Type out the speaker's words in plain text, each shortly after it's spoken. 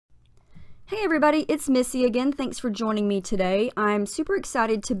Hey everybody, it's Missy again. Thanks for joining me today. I'm super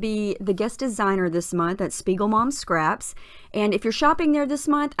excited to be the guest designer this month at SpiegelMom Scraps. And if you're shopping there this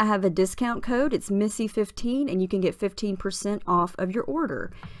month, I have a discount code. It's Missy15 and you can get 15% off of your order.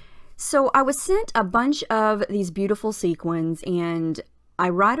 So I was sent a bunch of these beautiful sequins and I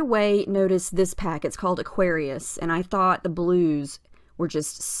right away noticed this pack. It's called Aquarius and I thought the blues were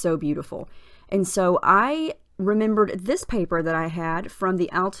just so beautiful. And so I remembered this paper that I had from the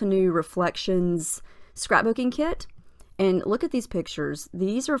Altenew Reflections scrapbooking kit. And look at these pictures.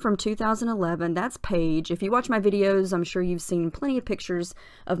 These are from 2011. That's Paige. If you watch my videos, I'm sure you've seen plenty of pictures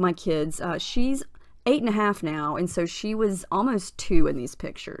of my kids. She's 8.5 now, and so she was almost 2 in these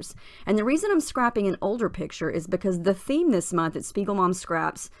pictures. And the reason I'm scrapping an older picture is because the theme this month at SpiegelMom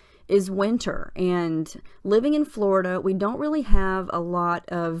Scraps is winter. And living in Florida, we don't really have a lot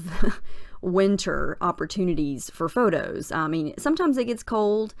of winter opportunities for photos. I mean, sometimes it gets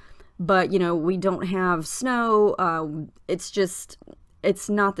cold, but you know, we don't have snow. It's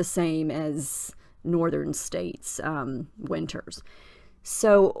not the same as northern states winters.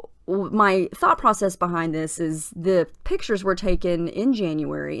 So my thought process behind this is the pictures were taken in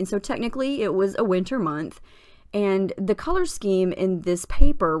January, and so technically it was a winter month. And the color scheme in this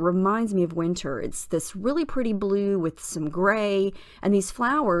paper reminds me of winter. It's this really pretty blue with some gray, and these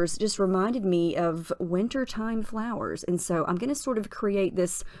flowers just reminded me of wintertime flowers. And so I'm going to sort of create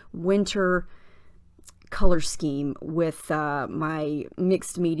this winter color scheme with my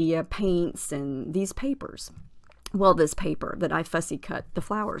mixed media paints and these papers. Well, this paper that I fussy cut the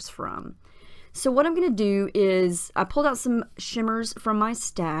flowers from. So what I'm going to do is I pulled out some shimmers from my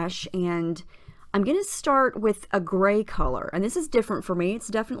stash, and I'm going to start with a gray color, and this is different for me. It's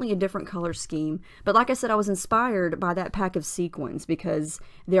definitely a different color scheme, but like I said, I was inspired by that pack of sequins because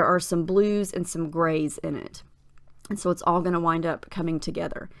there are some blues and some grays in it, and so it's all going to wind up coming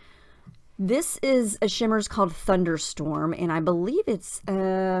together. This is a shimmers called Thunderstorm, and I believe it's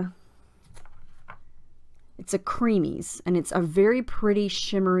a Creamies, and it's a very pretty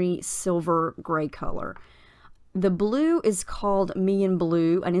shimmery silver gray color. The blue is called Me and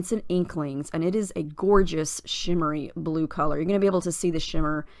Blue, and it's in Inklings, and it is a gorgeous shimmery blue color. You're going to be able to see the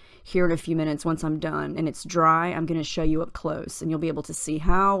shimmer here in a few minutes once I'm done, and it's dry. I'm going to show you up close, and you'll be able to see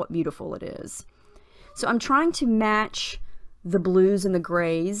how beautiful it is. So I'm trying to match the blues and the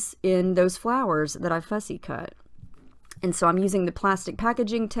grays in those flowers that I fussy cut. And so I'm using the plastic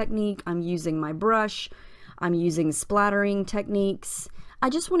packaging technique, I'm using my brush, I'm using splattering techniques. I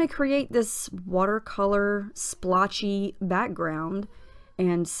just want to create this watercolor splotchy background,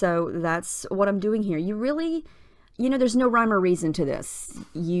 and so that's what I'm doing here. You really, you know, there's no rhyme or reason to this.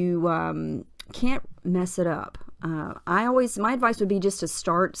 You can't mess it up. My advice would be just to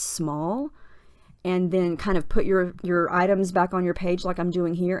start small and then kind of put your items back on your page like I'm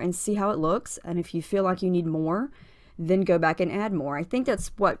doing here and see how it looks, and if you feel like you need more, then go back and add more. I think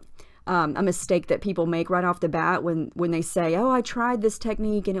that's what a mistake that people make right off the bat when they say, oh, I tried this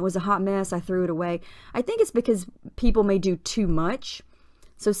technique and it was a hot mess, I threw it away. I think it's because people may do too much.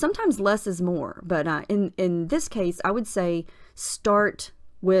 So sometimes less is more. But in this case, I would say start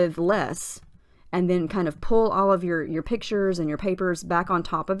with less and then kind of pull all of your pictures and your papers back on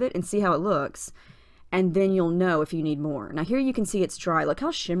top of it and see how it looks. And then you'll know if you need more. Now here you can see it's dry. Look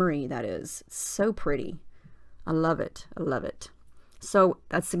how shimmery that is. It's so pretty. I love it. I love it. So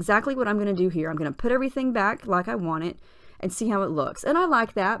that's exactly what I'm going to do here. I'm going to put everything back like I want it and see how it looks. And I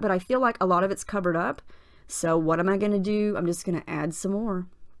like that, but I feel like a lot of it's covered up. So what am I going to do? I'm just going to add some more.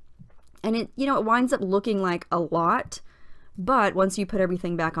 And it, you know, it winds up looking like a lot, but once you put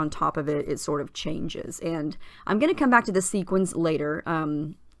everything back on top of it, it sort of changes. And I'm going to come back to the sequins later.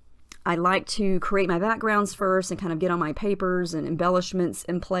 I like to create my backgrounds first and kind of get all my papers and embellishments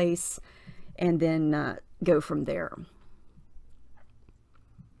in place and then go from there.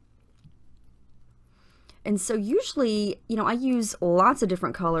 And so usually, you know, I use lots of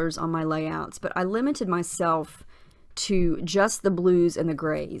different colors on my layouts, but I limited myself to just the blues and the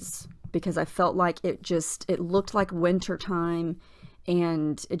grays because I felt like it looked like winter time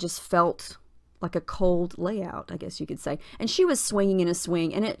and it just felt like a cold layout, I guess you could say. And she was swinging in a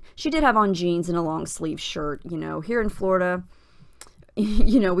swing, and she did have on jeans and a long sleeve shirt. You know, here in Florida,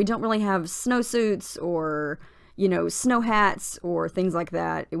 you know, we don't really have snowsuits or, you know, snow hats or things like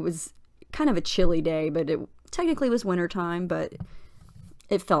that. It was kind of a chilly day, but it technically was wintertime, but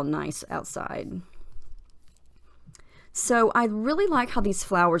it felt nice outside. So I really like how these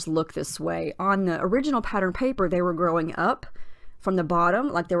flowers look this way. On the original pattern paper, they were growing up from the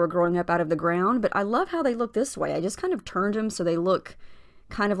bottom, like they were growing up out of the ground, but I love how they look this way. I just kind of turned them so they look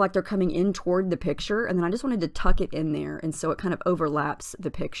kind of like they're coming in toward the picture, and then I just wanted to tuck it in there, and so it kind of overlaps the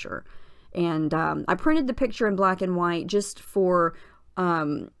picture. And I printed the picture in black and white just for,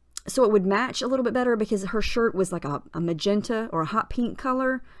 so it would match a little bit better, because her shirt was like a magenta or a hot pink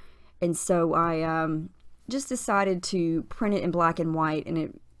color. And so I just decided to print it in black and white, and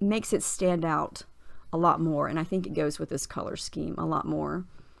it makes it stand out a lot more. And I think it goes with this color scheme a lot more.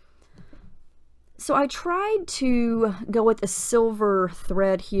 So I tried to go with a silver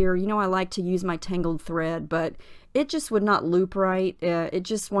thread here. You know, I like to use my tangled thread, but it just would not loop right. It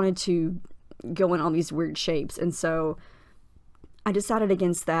just wanted to go in all these weird shapes. And so I decided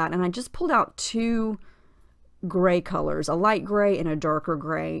against that. And I just pulled out two gray colors, a light gray and a darker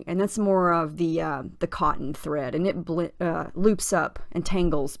gray. And that's more of the cotton thread. And it loops up and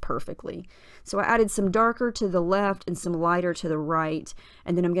tangles perfectly. So I added some darker to the left and some lighter to the right.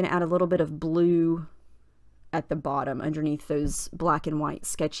 And then I'm going to add a little bit of blue at the bottom underneath those black and white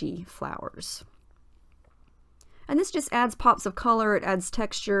sketchy flowers. And this just adds pops of color, it adds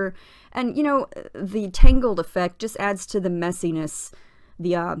texture, and you know, the tangled effect just adds to the messiness,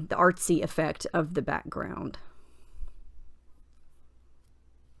 the artsy effect of the background.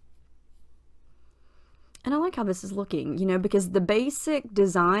 And I like how this is looking, you know, because the basic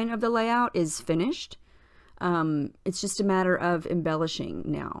design of the layout is finished. It's just a matter of embellishing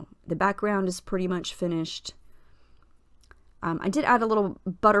now. The background is pretty much finished. I did add a little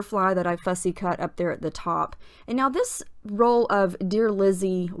butterfly that I fussy cut up there at the top. And now this roll of Dear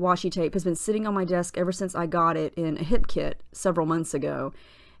Lizzie washi tape has been sitting on my desk ever since I got it in a hip kit several months ago.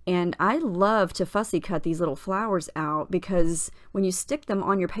 And I love to fussy cut these little flowers out, because when you stick them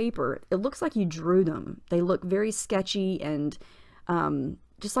on your paper, it looks like you drew them. They look very sketchy, and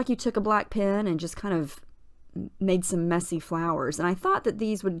just like you took a black pen and just kind of made some messy flowers. And I thought that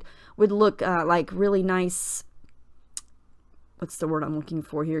these would look like really nice, what's the word I'm looking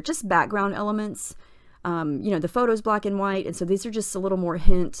for here? Just background elements. You know, the photo's black and white, and so these are just a little more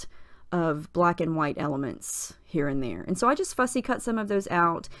hint of black and white elements here and there. And so I just fussy cut some of those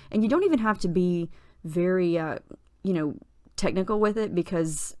out, and you don't even have to be very, you know, technical with it,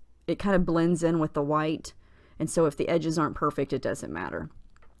 because it kind of blends in with the white. And so if the edges aren't perfect, it doesn't matter.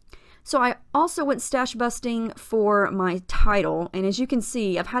 So I also went stash busting for my title, and as you can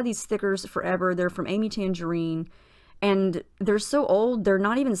see, I've had these stickers forever. They're from Amy Tangerine, and they're so old, they're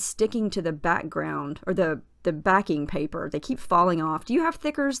not even sticking to the background or the backing paper. They keep falling off. Do you have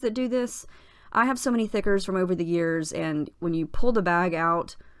thickers that do this? I have so many thickers from over the years, and when you pull the bag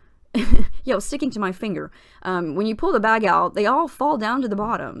out, yeah, it was sticking to my finger. When you pull the bag out, they all fall down to the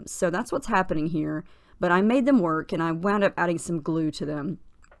bottom. So that's what's happening here. But I made them work, and I wound up adding some glue to them.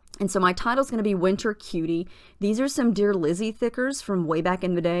 And so my title's going to be Winter Cutie. These are some Dear Lizzie thickers from way back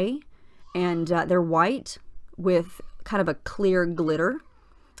in the day, and they're white with kind of a clear glitter,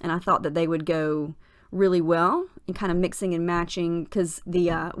 and I thought that they would go really well and kind of mixing and matching, because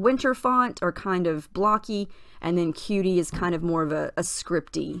the winter font are kind of blocky, and then Cutie is kind of more of a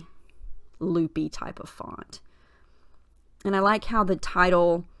scripty, loopy type of font. And I like how the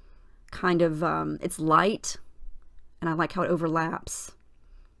title kind of, it's light, and I like how it overlaps.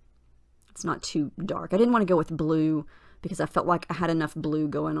 It's not too dark. I didn't want to go with blue because I felt like I had enough blue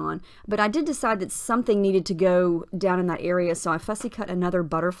going on. But I did decide that something needed to go down in that area, so I fussy cut another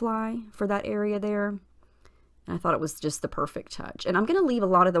butterfly for that area there. And I thought it was just the perfect touch. And I'm going to leave a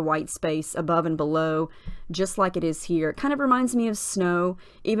lot of the white space above and below, just like it is here. It kind of reminds me of snow,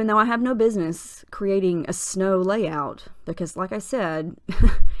 even though I have no business creating a snow layout, because like I said,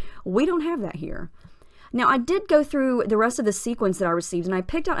 we don't have that here. Now, I did go through the rest of the sequins that I received, and I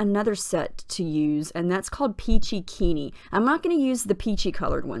picked out another set to use, and that's called Peachy Keeney. I'm not going to use the peachy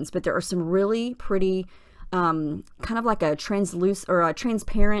colored ones, but there are some really pretty, kind of like a translucent or a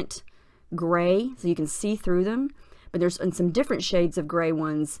transparent gray, so you can see through them. But there's some different shades of gray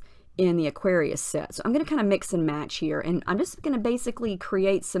ones in the Aquarius set. So I'm going to kind of mix and match here, and I'm just going to basically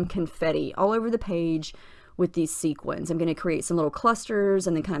create some confetti all over the page with these sequins. I'm going to create some little clusters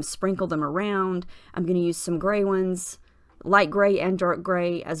and then kind of sprinkle them around. I'm going to use some gray ones, light gray and dark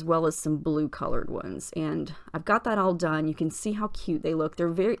gray, as well as some blue colored ones. And I've got that all done. You can see how cute they look.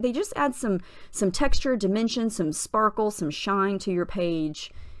 They just add some texture, dimension, some sparkle, some shine to your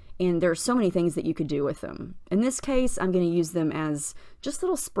page. And there are so many things that you could do with them. In this case, I'm going to use them as just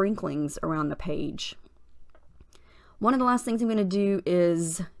little sprinklings around the page. One of the last things I'm going to do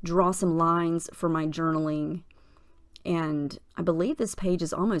is draw some lines for my journaling, and I believe this page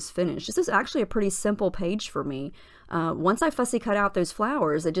is almost finished. This is actually a pretty simple page for me. Once I fussy cut out those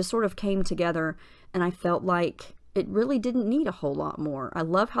flowers, it just sort of came together, and I felt like it really didn't need a whole lot more. I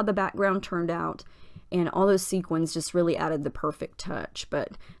love how the background turned out, and all those sequins just really added the perfect touch.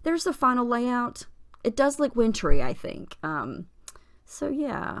 But there's the final layout. It does look wintry, I think. So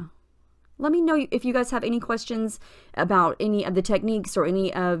yeah. Let me know if you guys have any questions about any of the techniques or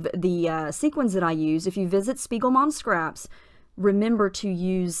any of the sequins that I use. If you visit SpiegelMom Scraps, remember to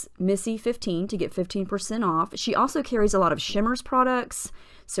use Missy15 to get 15% off. She also carries a lot of Shimmers products,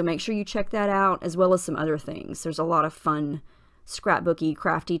 so make sure you check that out, as well as some other things. There's a lot of fun scrapbooky,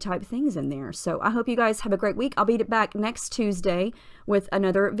 crafty type things in there. So I hope you guys have a great week. I'll be back next Tuesday with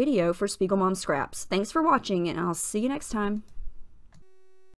another video for SpiegelMom Scraps. Thanks for watching, and I'll see you next time.